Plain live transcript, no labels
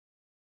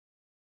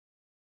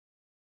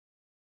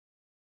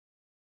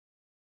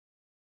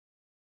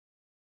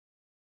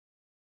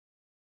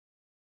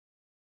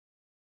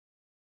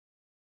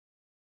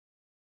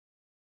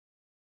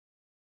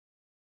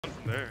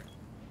from there.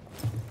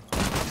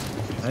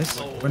 Nice.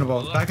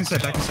 Winnable. Back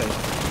inside. Back inside.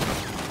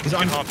 He's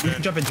on. You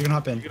can jump in. You can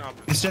hop in.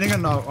 He's standing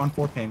on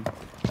 4 ping.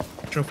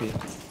 Trophy.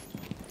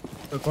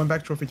 So going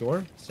back trophy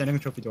door. Standing on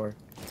trophy door.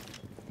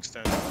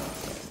 Extend.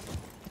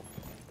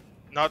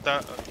 Not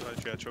that.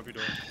 Yeah, trophy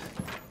door.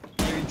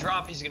 If you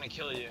drop, he's gonna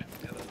kill you.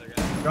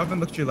 Drop and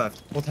look to your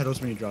left. Both headers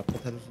when you drop.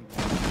 Both headers when you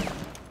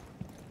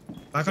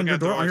drop. Back on your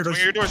door. On your door.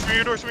 Swing your door. Swing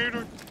your door. Swing your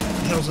door.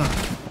 Headers on.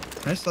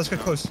 Nice. Let's get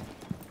close.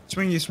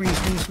 Swing you. Swing you.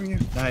 Swing you. Swing you.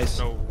 Nice.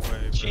 No way.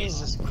 Bro.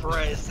 Jesus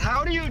Christ!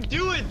 How do you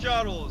do it,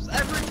 JotLz?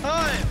 Every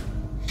time.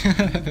 Get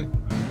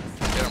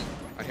him.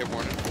 I hit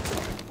warning.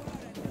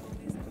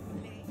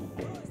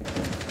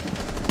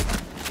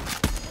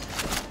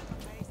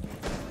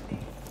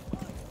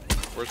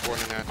 Where's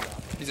warning at?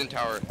 He's in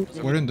tower.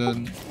 Warden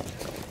dead.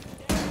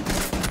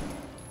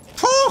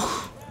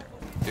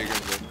 Yeah, you're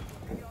gonna live.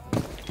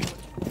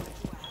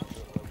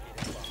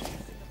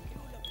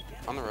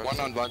 On the road. One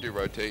on laundry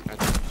rotate.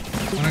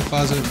 One in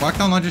closet. Walk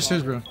down laundry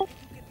stairs, bro.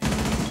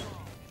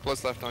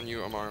 Plus left on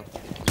you, Amaru.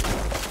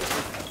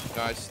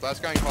 Nice.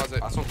 Last guy in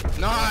closet.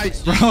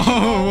 Nice! Bro,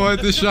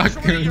 what the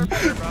shotgun?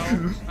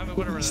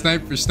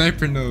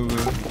 Sniper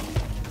Nova.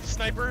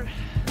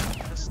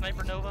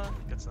 Sniper Nova.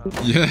 Good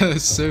stuff.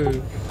 Yes,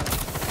 sir.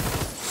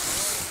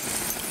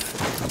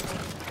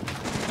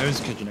 There's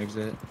a kitchen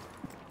exit.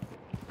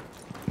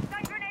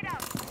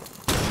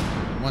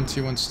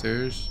 1-2-1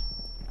 stairs.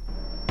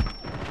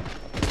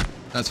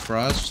 That's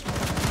Frost.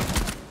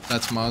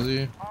 That's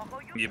Mozzie.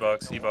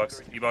 E-box,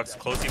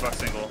 close E-box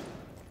single.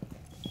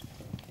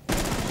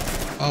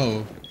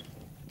 Oh.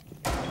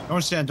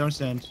 Don't stand. I'll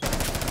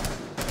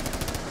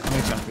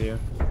make time for you.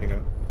 There you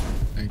go.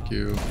 Thank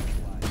you.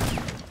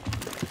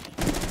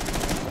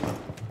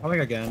 I'll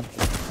make again.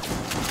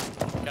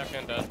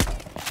 Captain dead.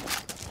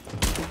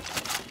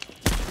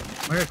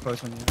 I'll get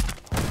close on you.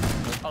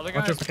 Oh, the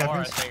guy's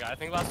bar, I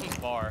think last one's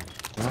bar.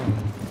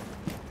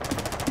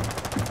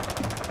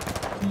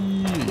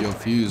 Yo,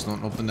 Fuse,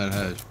 don't open that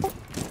hatch.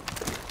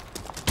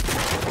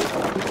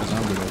 Cause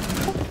I'm gonna open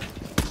it.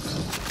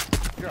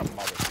 You're a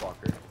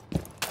motherfucker.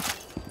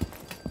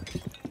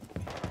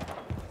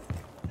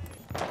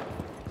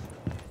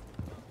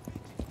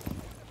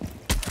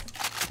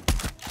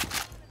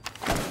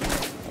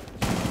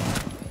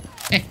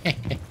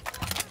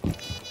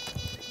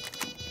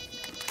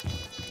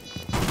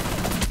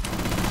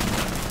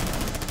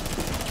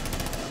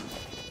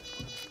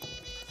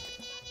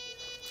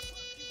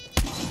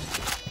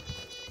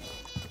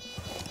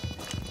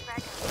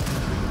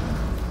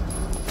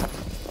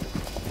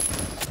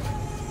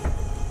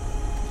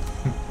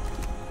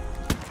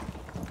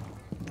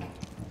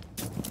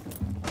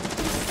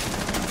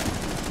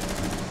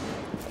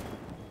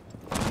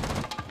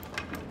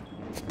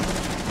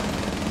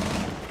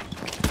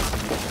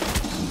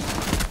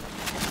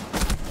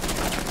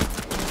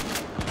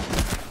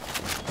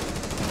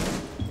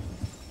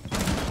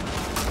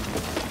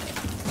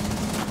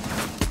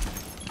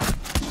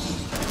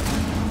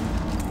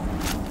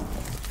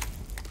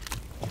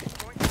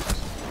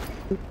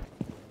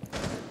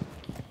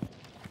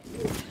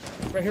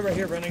 Right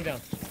here, running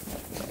down.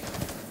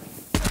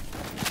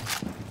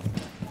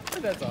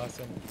 That's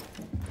awesome.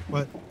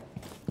 What?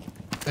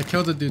 I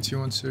killed the dude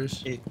 2-1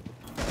 stairs.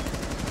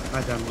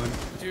 I done one.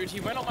 Dude,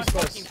 he went on my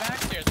fucking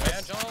backstairs,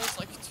 man. JotLz,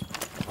 like.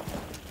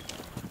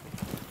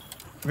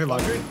 Okay,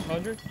 laundry.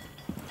 100.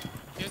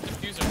 He has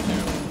diffuser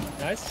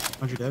too. Nice.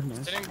 100 dead,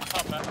 nice. Sitting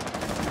top back.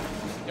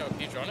 Yo, can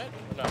you drone it?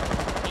 No.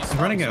 He's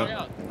running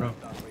out, bro.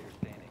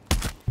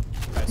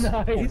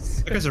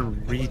 Nice. That guy's a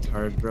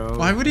retard, bro.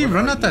 Why would he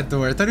run out that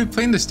door? I thought he'd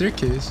play in the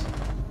staircase.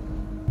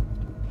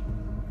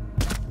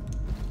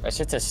 That's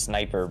just a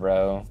sniper,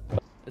 bro.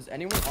 Is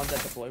anyone on that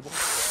deployable?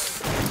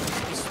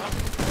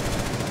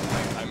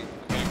 I'm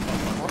getting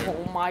fucked up.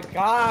 Oh my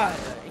god!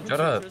 Shut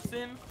up.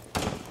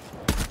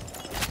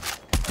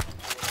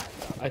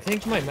 I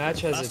think my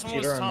match has Last a one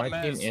was cheater on top my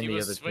mez. team and He the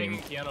was other swinging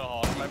team. piano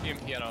hall. He might be in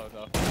piano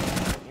though.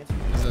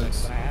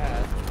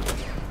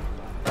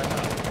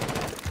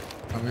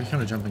 Oh, we're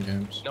kind of jumping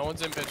games. No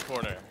one's in bitch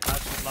corner.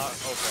 Match is not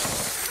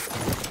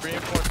open.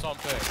 Reinforced on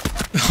ping.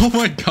 Oh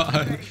my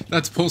god,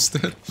 that's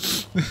posted.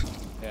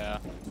 Yeah.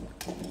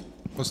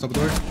 Post double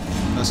door.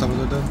 That's double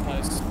door dead.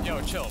 Nice.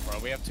 Yo, chill, bro.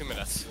 We have 2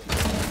 minutes.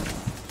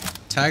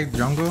 Tag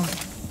jungle.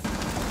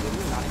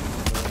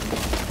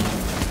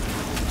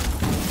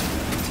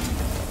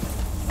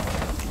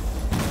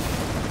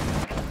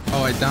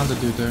 Oh, I downed the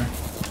dude there.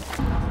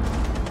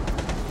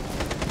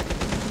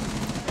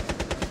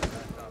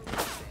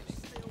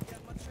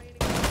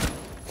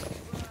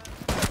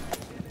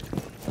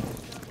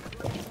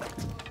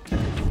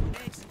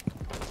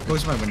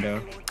 Close my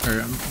window.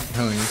 Alright, I'm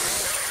healing you.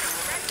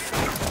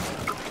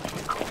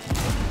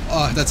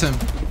 Oh, that's him.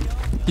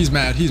 He's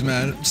mad.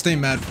 Stay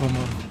mad,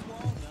 Pomo.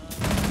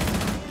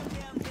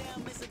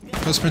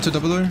 Go sprint to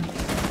double door.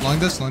 Long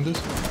this.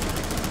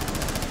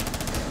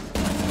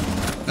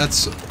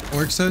 That's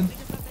Orc's head.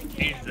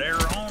 He's there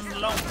on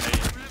long day.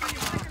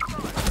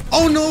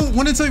 Oh no!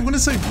 One inside.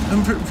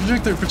 I'm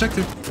projector.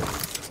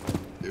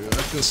 Dude,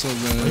 I feel so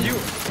bad.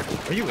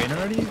 Are you in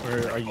already,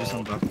 or are you just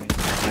on balcony?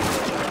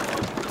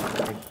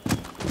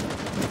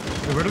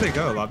 Wait, where do they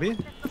go? Lobby? Yeah,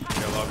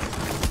 lobby.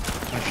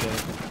 Oh shit.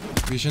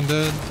 Vision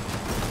dead.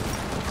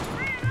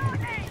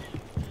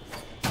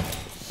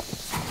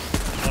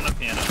 On a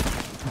piano.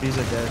 Bees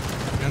are dead.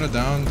 Piano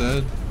down,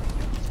 dead.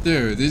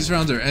 Dude, these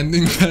rounds are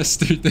ending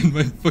faster than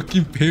my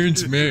fucking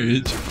parents'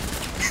 marriage.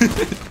 I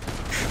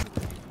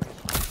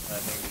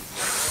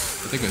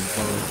think it's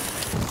both.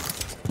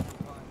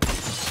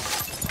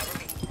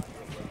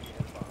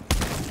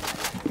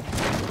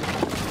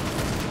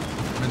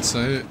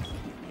 Insight.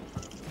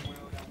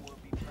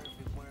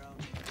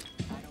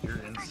 You're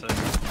inside.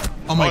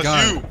 Oh my it's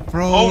god, you.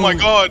 bro. Oh my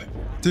god.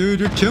 Dude,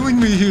 you're killing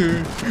me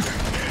here.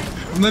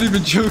 I'm not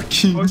even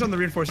joking. Oh, he's on the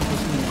reinforcement.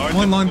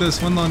 One long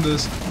this, one long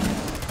this.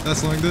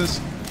 That's long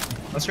this.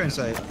 Let's try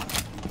inside.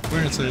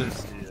 Where inside?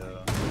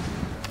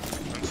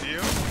 Come to you.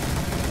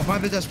 Oh,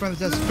 behind the desk, behind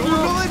the desk. Don't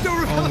run,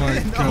 don't run. Oh my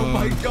god. Oh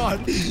my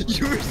god.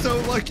 You were so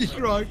lucky,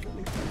 Croc.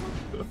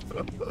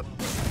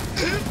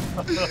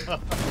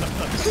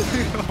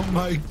 Oh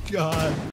my god.